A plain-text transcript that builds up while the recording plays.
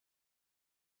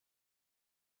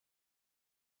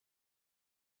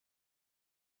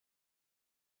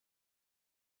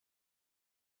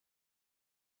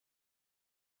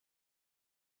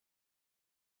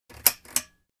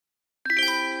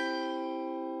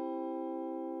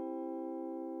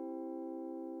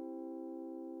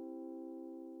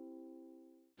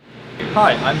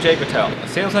Hi, I'm Jay Patel, a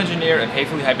sales engineer at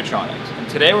Hayfley Hypertronics, and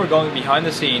today we're going behind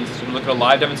the scenes to look at a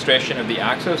live demonstration of the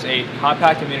AXOS8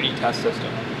 Compact Immunity Test System.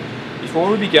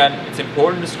 Before we begin, it's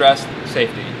important to stress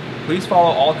safety. Please follow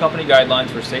all company guidelines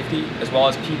for safety as well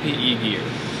as PPE gear.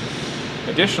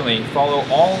 Additionally, follow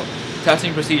all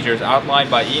testing procedures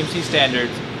outlined by EMC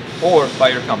Standards or by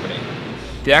your company.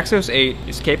 The AXOS8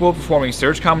 is capable of performing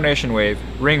surge combination wave,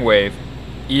 ring wave,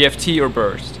 EFT or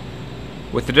burst.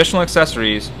 With additional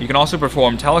accessories, you can also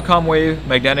perform telecom wave,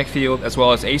 magnetic field, as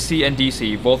well as AC and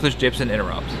DC voltage dips and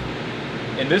interrupts.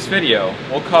 In this video,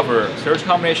 we'll cover surge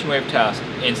combination wave test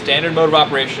in standard mode of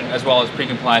operation as well as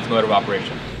pre-compliance mode of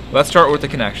operation. Let's start with the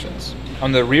connections.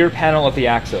 On the rear panel of the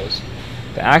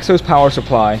AXOS power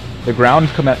supply, the ground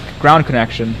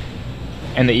connection,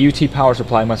 and the EUT power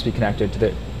supply must be connected to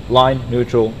the line,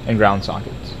 neutral, and ground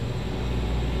sockets.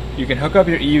 You can hook up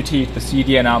your EUT to the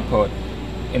CDN output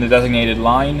in the designated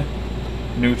line,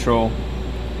 neutral,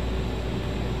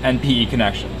 and PE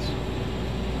connections.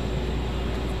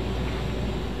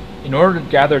 In order to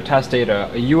gather test data,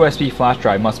 a USB flash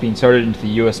drive must be inserted into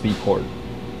the USB port.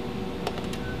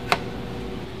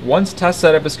 Once test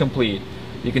setup is complete,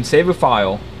 you can save a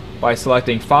file by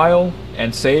selecting File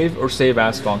and Save or Save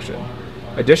As function.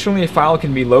 Additionally, a file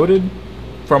can be loaded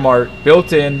from our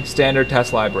built-in standard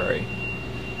test library.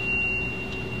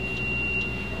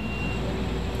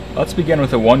 Let's begin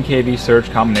with a 1 kV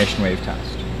surge combination wave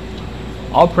test.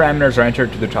 All parameters are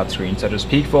entered to the touchscreen, such as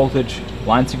peak voltage,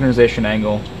 line synchronization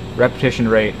angle, repetition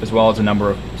rate, as well as a number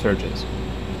of surges.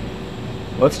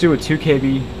 Let's do a 2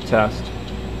 kV test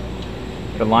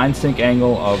at a line sync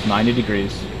angle of 90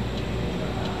 degrees,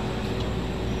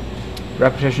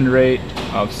 repetition rate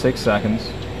of 6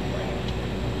 seconds,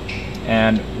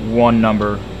 and one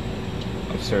number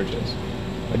of surges.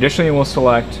 Additionally, we'll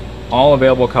select all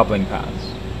available coupling paths.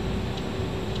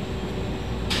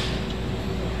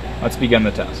 Let's begin the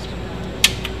test.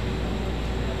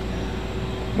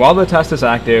 While the test is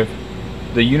active,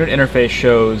 the unit interface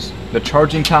shows the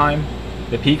charging time,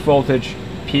 the peak voltage,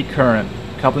 peak current,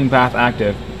 coupling path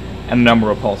active, and the number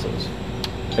of pulses.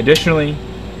 Additionally,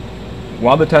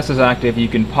 while the test is active, you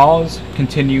can pause,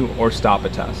 continue, or stop a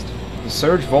test. The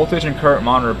surge voltage and current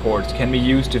monitor reports can be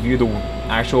used to view the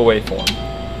actual waveform.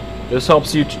 This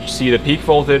helps you to see the peak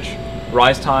voltage,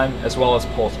 rise time, as well as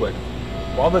pulse width.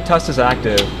 While the test is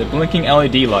active, the blinking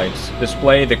LED lights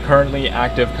display the currently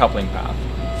active coupling path.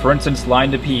 For instance,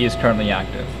 line to PE is currently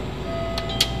active.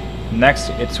 Next,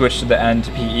 it switched to the N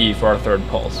to PE for our third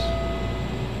pulse.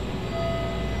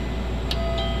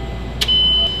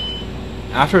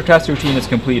 After a test routine is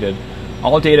completed,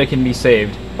 all data can be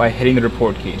saved by hitting the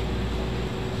report key.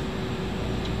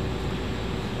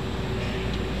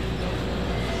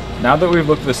 Now that we've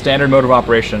looked at the standard mode of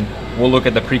operation, we'll look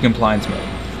at the pre-compliance mode.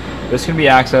 This can be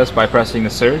accessed by pressing the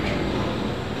surge,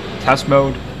 test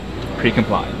mode,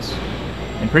 pre-compliance.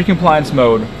 In pre-compliance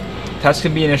mode, tests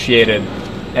can be initiated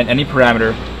and any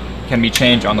parameter can be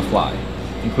changed on the fly,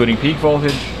 including peak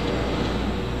voltage,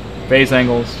 phase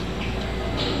angles,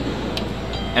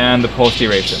 and the pulse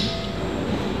duration.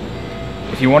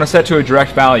 If you want to set to a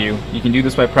direct value, you can do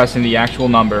this by pressing the actual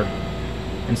number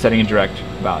and setting a direct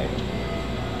value.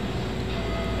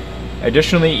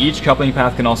 Additionally, each coupling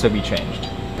path can also be changed.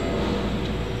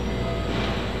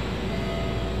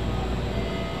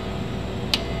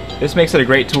 This makes it a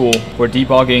great tool for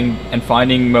debugging and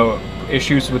finding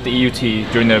issues with the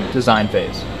EUT during the design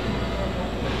phase.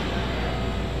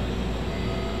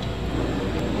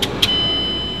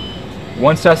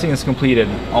 Once testing is completed,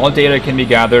 all data can be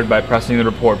gathered by pressing the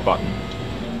report button.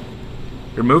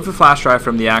 Remove the flash drive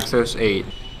from the AXOS8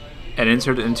 and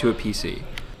insert it into a PC.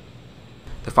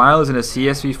 The file is in a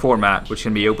CSV format which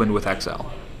can be opened with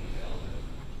Excel.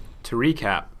 To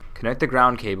recap, connect the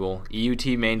ground cable,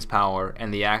 EUT mains power,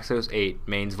 and the AXOS8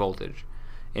 mains voltage.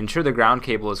 Ensure the ground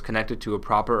cable is connected to a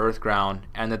proper earth ground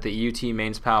and that the EUT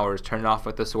mains power is turned off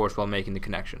at the source while making the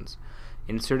connections.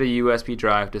 Insert a USB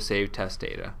drive to save test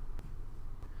data.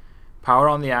 Power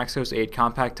on the AXOS8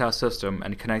 Compact Test System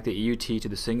and connect the EUT to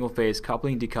the single-phase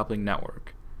coupling-decoupling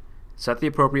network. Set the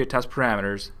appropriate test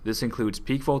parameters. This includes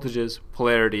peak voltages,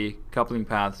 polarity, coupling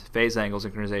paths, phase angle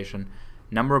synchronization,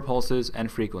 number of pulses,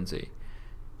 and frequency.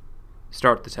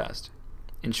 Start the test.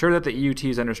 Ensure that the EUT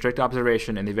is under strict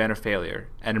observation in the event of failure,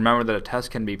 and remember that a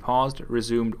test can be paused,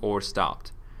 resumed, or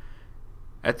stopped.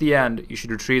 At the end, you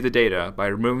should retrieve the data by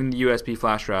removing the USB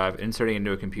flash drive and inserting it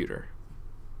into a computer.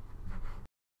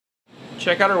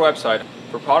 Check out our website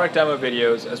for product demo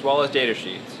videos as well as data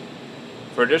sheets.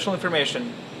 For additional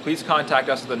information, please contact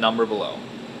us at the number below.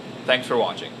 Thanks for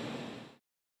watching.